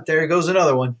 there goes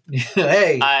another one.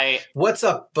 Hey, what's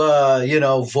up,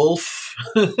 Wolf?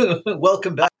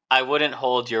 Welcome back. I wouldn't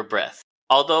hold your breath.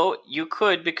 Although you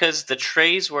could, because the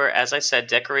trays were, as I said,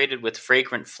 decorated with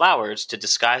fragrant flowers to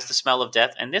disguise the smell of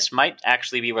death, and this might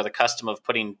actually be where the custom of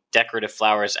putting decorative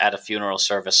flowers at a funeral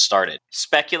service started.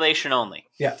 Speculation only.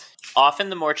 Yeah. Often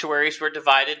the mortuaries were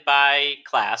divided by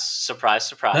class. Surprise,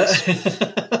 surprise.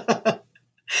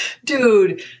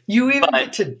 Dude, you even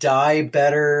get to die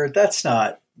better. That's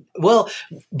not... Well,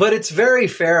 but it's very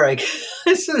fair, I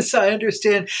guess, as I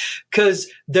understand, because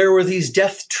there were these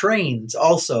death trains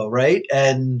also, right?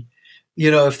 And,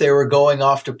 if they were going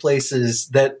off to places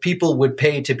that people would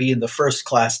pay to be in the first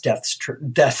class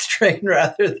death train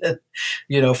rather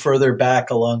than, further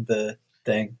back along the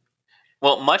thing.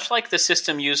 Well, much like the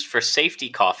system used for safety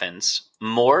coffins,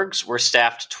 morgues were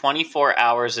staffed 24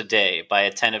 hours a day by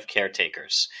attentive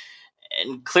caretakers.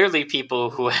 And clearly people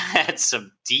who had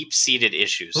some deep-seated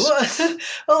issues.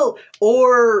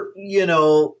 Or,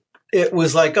 it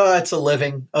was like, it's a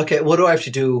living. Okay, what do I have to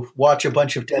do? Watch a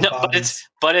bunch of dead bodies?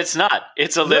 But it's not.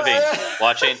 It's a living.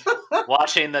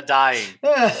 watching the dying.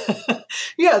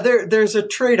 Yeah, there's a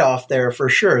trade-off there for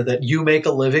sure, that you make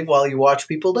a living while you watch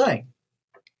people dying.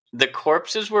 The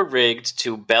corpses were rigged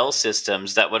to bell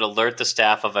systems that would alert the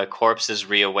staff of a corpse's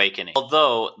reawakening.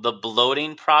 Although the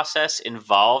bloating process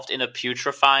involved in a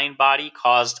putrefying body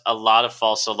caused a lot of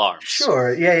false alarms.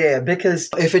 Sure, yeah, because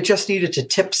if it just needed to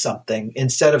tip something,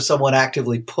 instead of someone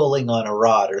actively pulling on a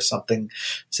rod or something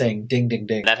saying ding, ding,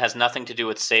 ding. That has nothing to do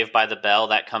with Saved by the Bell.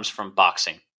 That comes from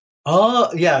boxing. Oh,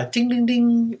 yeah. Ding, ding,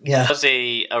 ding. Yeah. There was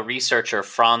a researcher,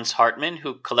 Franz Hartmann,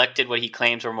 who collected what he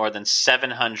claims were more than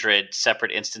 700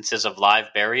 separate instances of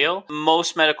live burial.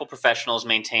 Most medical professionals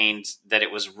maintained that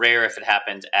it was rare if it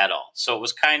happened at all. So it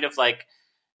was kind of like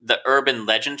the urban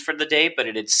legend for the day, but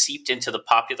it had seeped into the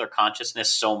popular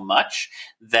consciousness so much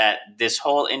that this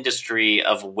whole industry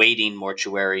of waiting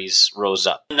mortuaries rose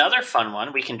up. Another fun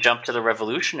one, we can jump to the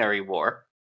Revolutionary War,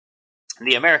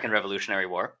 the American Revolutionary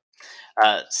War.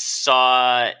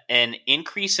 Saw an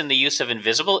increase in the use of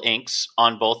invisible inks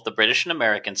on both the British and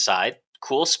American side.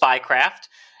 Cool spycraft.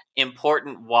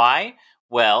 Important. Why?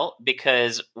 Well,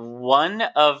 because one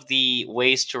of the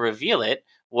ways to reveal it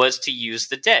was to use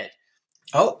the dead.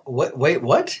 Oh, wait,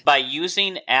 what? By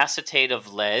using acetate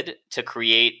of lead to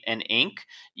create an ink,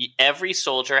 every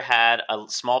soldier had a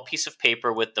small piece of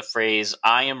paper with the phrase,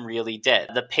 "I am really dead."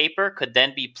 The paper could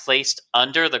then be placed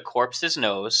under the corpse's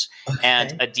nose,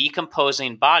 and a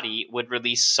decomposing body would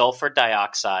release sulfur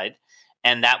dioxide,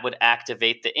 and that would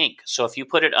activate the ink. So if you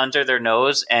put it under their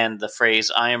nose and the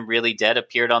phrase, "I am really dead,"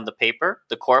 appeared on the paper,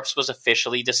 the corpse was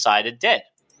officially decided dead.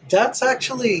 That's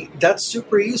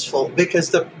super useful,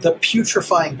 because the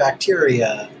putrefying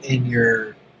bacteria in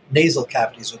your nasal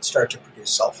cavities would start to produce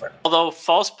sulfur. Although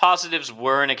false positives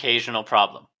were an occasional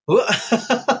problem.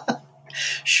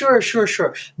 Sure.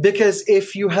 Because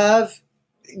if you have,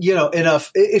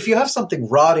 if you have something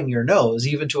rotting your nose,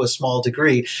 even to a small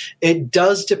degree, it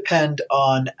does depend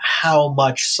on how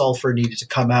much sulfur needed to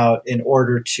come out in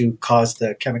order to cause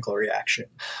the chemical reaction.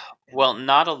 Well,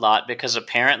 not a lot, because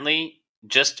apparently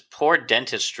just poor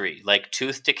dentistry, like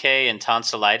tooth decay and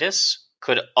tonsillitis,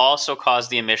 could also cause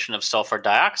the emission of sulfur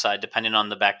dioxide, depending on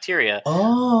the bacteria.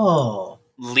 Oh.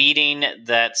 Leading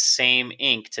that same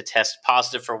ink to test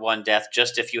positive for one death,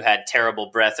 just if you had terrible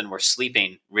breath and were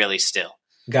sleeping really still.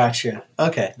 Gotcha.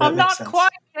 Okay. I'm not quite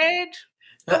dead.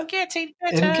 I'm getting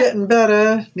better. I'm getting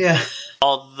better. Yeah.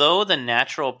 Although the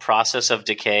natural process of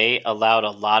decay allowed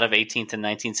a lot of 18th and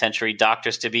 19th century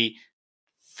doctors to be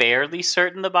fairly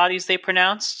certain the bodies they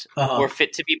pronounced were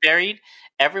fit to be buried,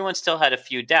 everyone still had a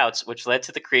few doubts, which led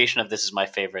to the creation of, this is my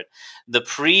favorite, the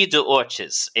Prix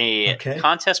d'Orches, a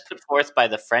contest put forth by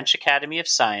the French Academy of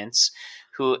Science,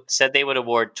 who said they would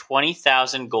award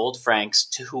 20,000 gold francs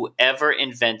to whoever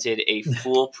invented a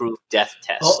foolproof death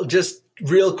test. Oh, just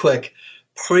real quick,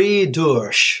 Prix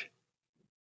d'Orche.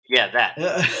 Yeah,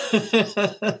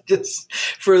 that. Just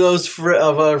for those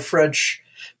of our French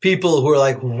people who are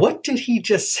like, what did he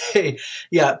just say?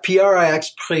 Yeah, Prix,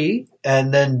 Prix,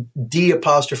 and then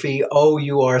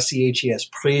d'Ourches,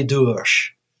 Prix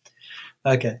d'Orche.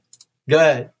 Okay, go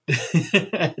ahead.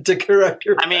 To correct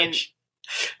your French.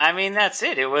 I mean, that's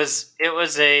it. It was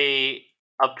a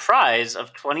prize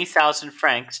of 20,000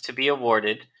 francs to be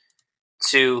awarded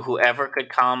to whoever could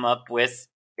come up with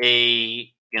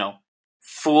a,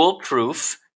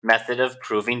 foolproof method of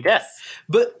proving death.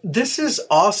 But this is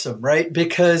awesome, right?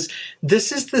 Because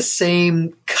this is the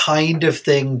same kind of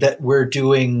thing that we're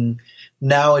doing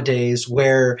nowadays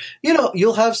where,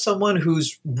 you'll have someone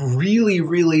who's really,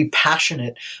 really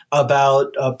passionate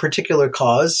about a particular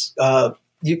cause.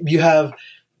 You have,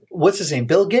 what's his name?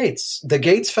 Bill Gates. The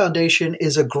Gates Foundation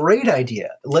is a great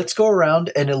idea. Let's go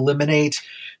around and eliminate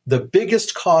the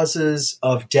biggest causes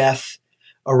of death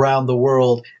around the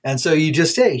world. And so you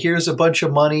just say, here's a bunch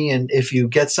of money, and if you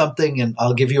get something, and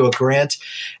I'll give you a grant.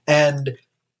 And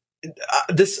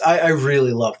I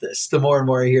really love this. The more and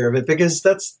more I hear of it, because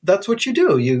that's what you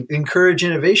do. You encourage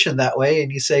innovation that way,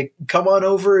 and you say, come on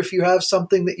over if you have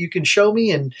something that you can show me,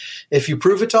 and if you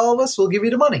prove it to all of us, we'll give you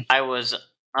the money. I was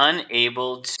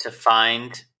unable to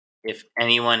find if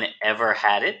anyone ever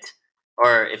had it,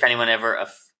 or if anyone ever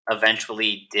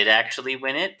eventually did actually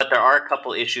win it. But there are a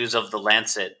couple issues of The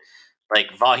Lancet,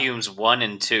 like volumes 1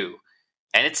 and 2,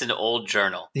 and it's an old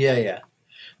journal. Yeah.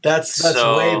 That's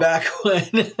way back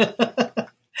when.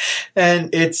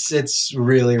 And it's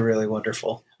really, really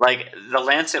wonderful. Like, The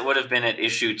Lancet would have been at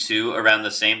issue 2 around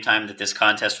the same time that this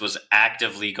contest was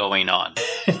actively going on.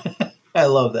 I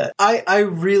love that. I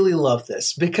really love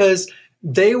this because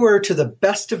they were, to the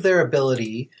best of their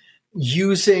ability,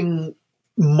 using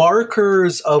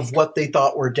markers of what they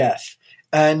thought were death.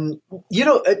 And,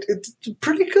 it's a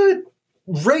pretty good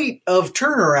rate of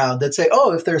turnaround that say,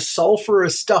 if there's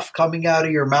sulfurous stuff coming out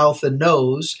of your mouth and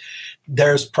nose,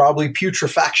 there's probably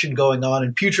putrefaction going on,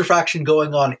 and putrefaction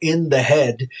going on in the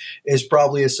head is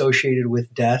probably associated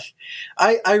with death.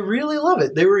 I really love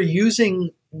it. They were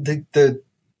using the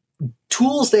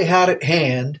tools they had at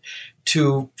hand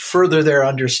to further their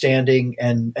understanding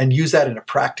and use that in a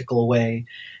practical way,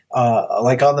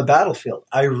 like on the battlefield.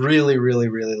 I really, really,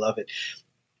 really love it.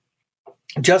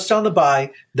 Just on the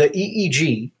by, the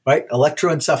EEG, right,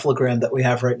 electroencephalogram that we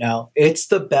have right now, it's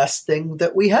the best thing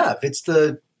that we have. It's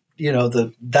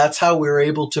that's how we're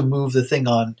able to move the thing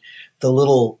on the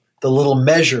little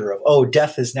measure of,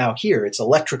 death is now here. It's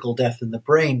electrical death in the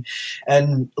brain.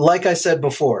 And like I said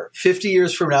before, 50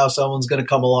 years from now, someone's going to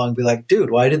come along and be like,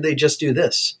 dude, why did they just do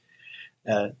this?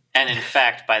 And in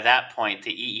fact, by that point,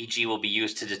 the EEG will be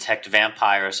used to detect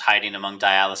vampires hiding among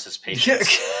dialysis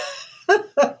patients.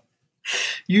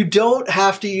 You don't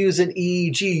have to use an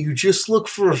EEG. You just look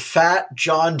for fat,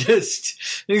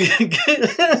 jaundiced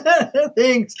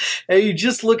things, and you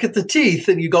just look at the teeth,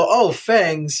 and you go, "Oh,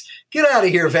 fangs! Get out of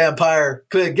here, vampire!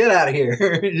 Get out of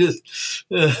here!"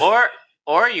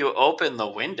 Or you open the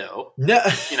window.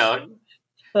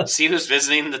 See who's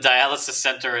visiting the dialysis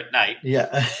center at night.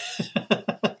 Yeah.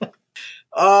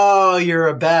 Oh, you're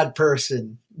a bad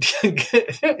person.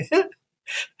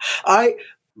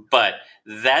 But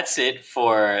that's it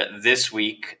for this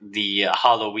week, the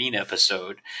Halloween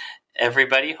episode.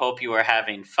 Everybody, hope you are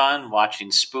having fun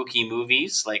watching spooky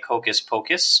movies like Hocus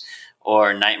Pocus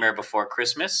or Nightmare Before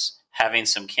Christmas, having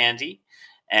some candy,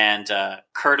 and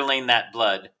curdling that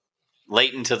blood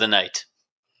late into the night.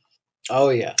 Oh,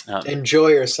 yeah. Enjoy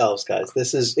yourselves, guys.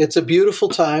 It's a beautiful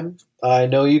time. I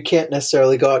know you can't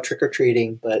necessarily go out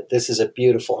trick-or-treating, but this is a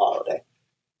beautiful holiday.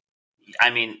 I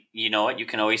mean, you know what? You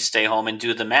can always stay home and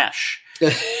do the MASH.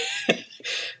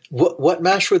 What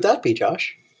MASH would that be,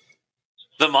 Josh?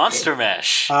 The Monster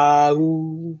Mash.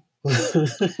 It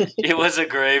was a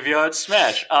graveyard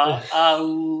smash.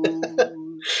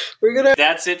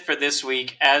 That's it for this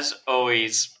week. As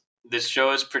always, this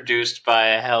show is produced by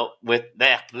help with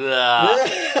that.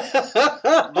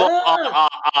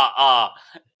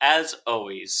 As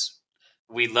always,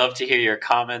 We love to hear your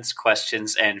comments,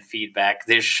 questions, and feedback.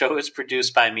 This show is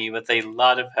produced by me with a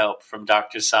lot of help from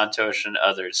Dr. Santosh and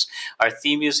others. Our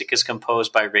theme music is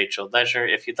composed by Rachel Leisure.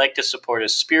 If you'd like to support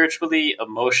us spiritually,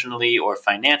 emotionally, or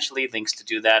financially, links to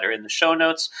do that are in the show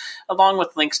notes, along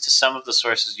with links to some of the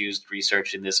sources used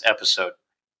researching this episode.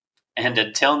 And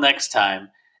until next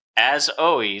time, as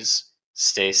always,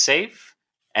 stay safe,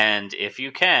 and if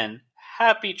you can,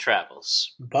 happy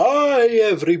travels. Bye,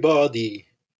 everybody.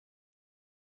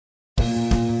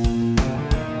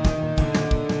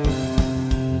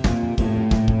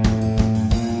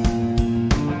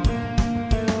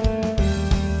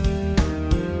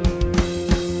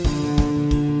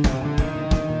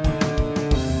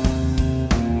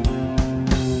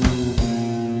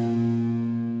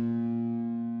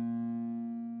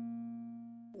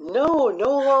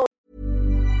 No.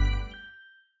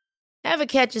 Ever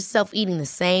catch yourself eating the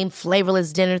same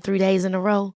flavorless dinner 3 days in a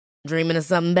row? Dreaming of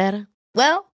something better?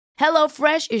 Well,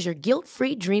 HelloFresh is your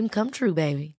guilt-free dream come true,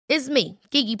 baby. It's me,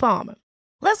 Keke Palmer.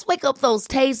 Let's wake up those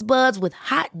taste buds with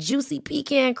hot, juicy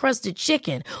pecan-crusted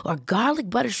chicken or garlic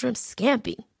butter shrimp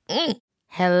scampi.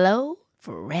 Hello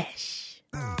Fresh.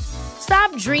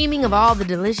 Stop dreaming of all the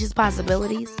delicious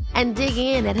possibilities and dig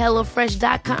in at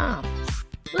HelloFresh.com.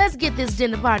 Let's get this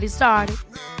dinner party started.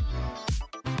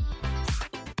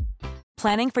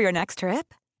 Planning for your next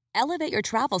trip? Elevate your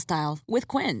travel style with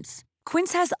Quince.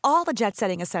 Quince has all the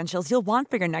jet-setting essentials you'll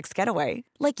want for your next getaway,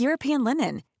 like European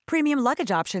linen, premium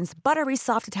luggage options, buttery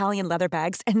soft Italian leather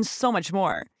bags, and so much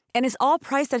more. And is all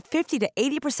priced at 50 to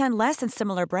 80% less than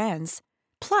similar brands.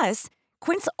 Plus,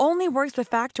 Quince only works with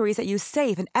factories that use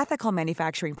safe and ethical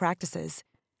manufacturing practices.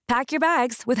 Pack your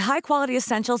bags with high-quality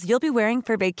essentials you'll be wearing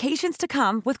for vacations to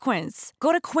come with Quince.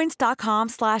 Go to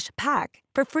quince.com/pack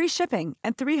for free shipping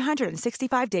and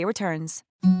 365-day returns.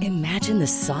 Imagine the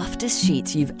softest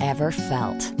sheets you've ever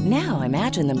felt. Now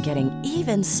imagine them getting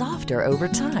even softer over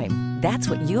time. That's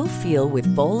what you'll feel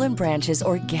with Boll & Branch's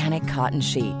organic cotton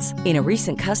sheets. In a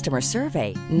recent customer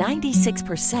survey,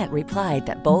 96% replied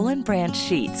that Boll & Branch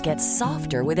sheets get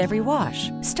softer with every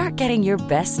wash. Start getting your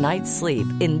best night's sleep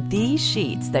in these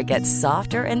sheets that get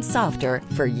softer and softer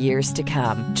for years to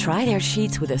come. Try their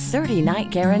sheets with a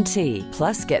 30-night guarantee.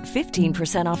 Plus, get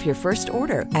 15% off your first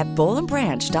order at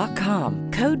bollandbranch.com.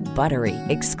 Code BUTTERY.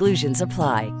 Exclusions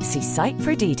apply. See site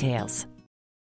for details.